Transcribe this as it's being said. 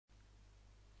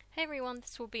Hey everyone,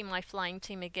 this will be my flying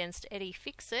team against Eddie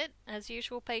Fixit. As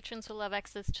usual, patrons will have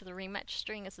access to the rematch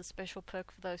string as a special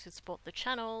perk for those who support the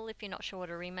channel. If you're not sure what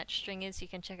a rematch string is, you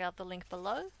can check out the link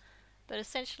below. But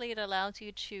essentially it allows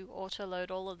you to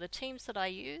auto-load all of the teams that I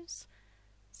use.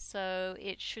 So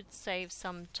it should save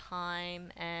some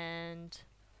time and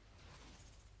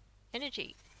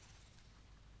energy.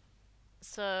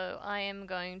 So I am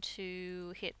going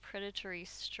to hit Predatory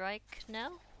Strike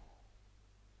now.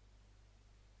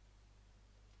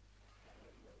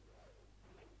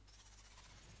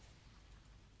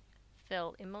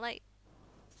 Fel-Immolate.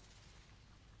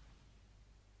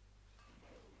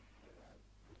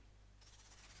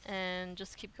 And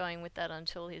just keep going with that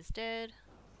until he's dead.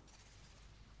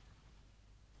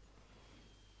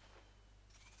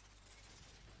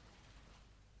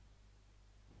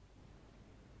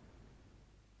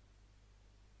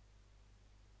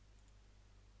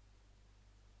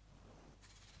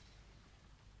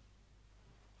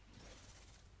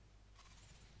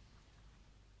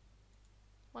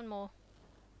 One more.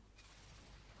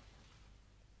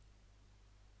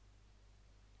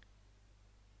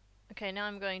 Okay, now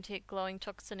I'm going to hit Glowing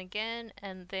Toxin again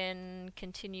and then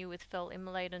continue with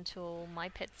Fel-Immolate until my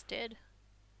pet's dead.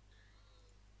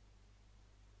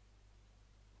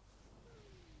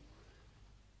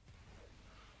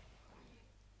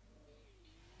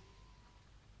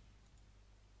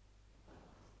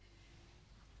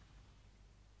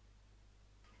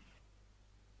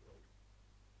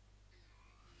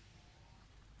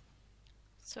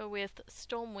 So with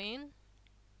Stormwing,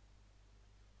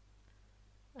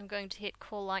 I'm going to hit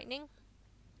Core Lightning.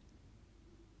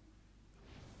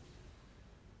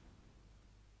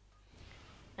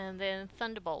 And then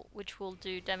Thunderbolt, which will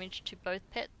do damage to both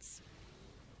pets.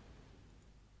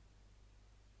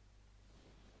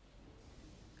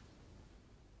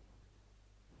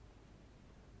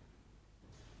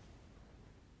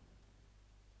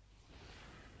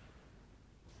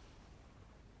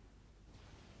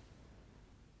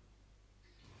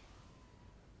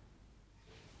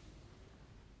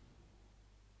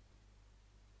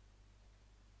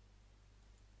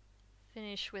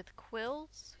 Finish with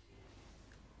Quills.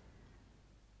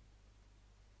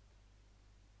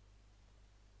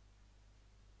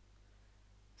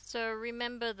 So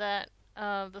remember that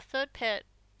the third pet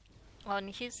on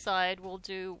his side will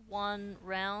do one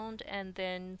round and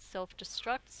then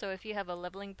self-destruct. So if you have a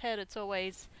leveling pet, it's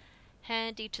always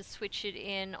handy to switch it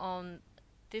in on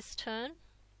this turn.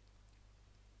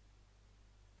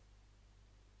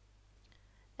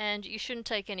 And you shouldn't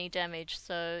take any damage,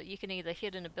 so you can either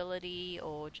hit an ability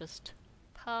or just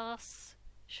pass.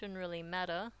 Shouldn't really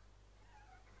matter.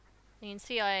 You can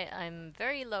see I'm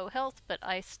very low health, but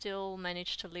I still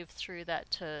managed to live through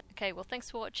that turn. Okay, well thanks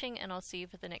for watching, and I'll see you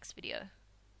for the next video.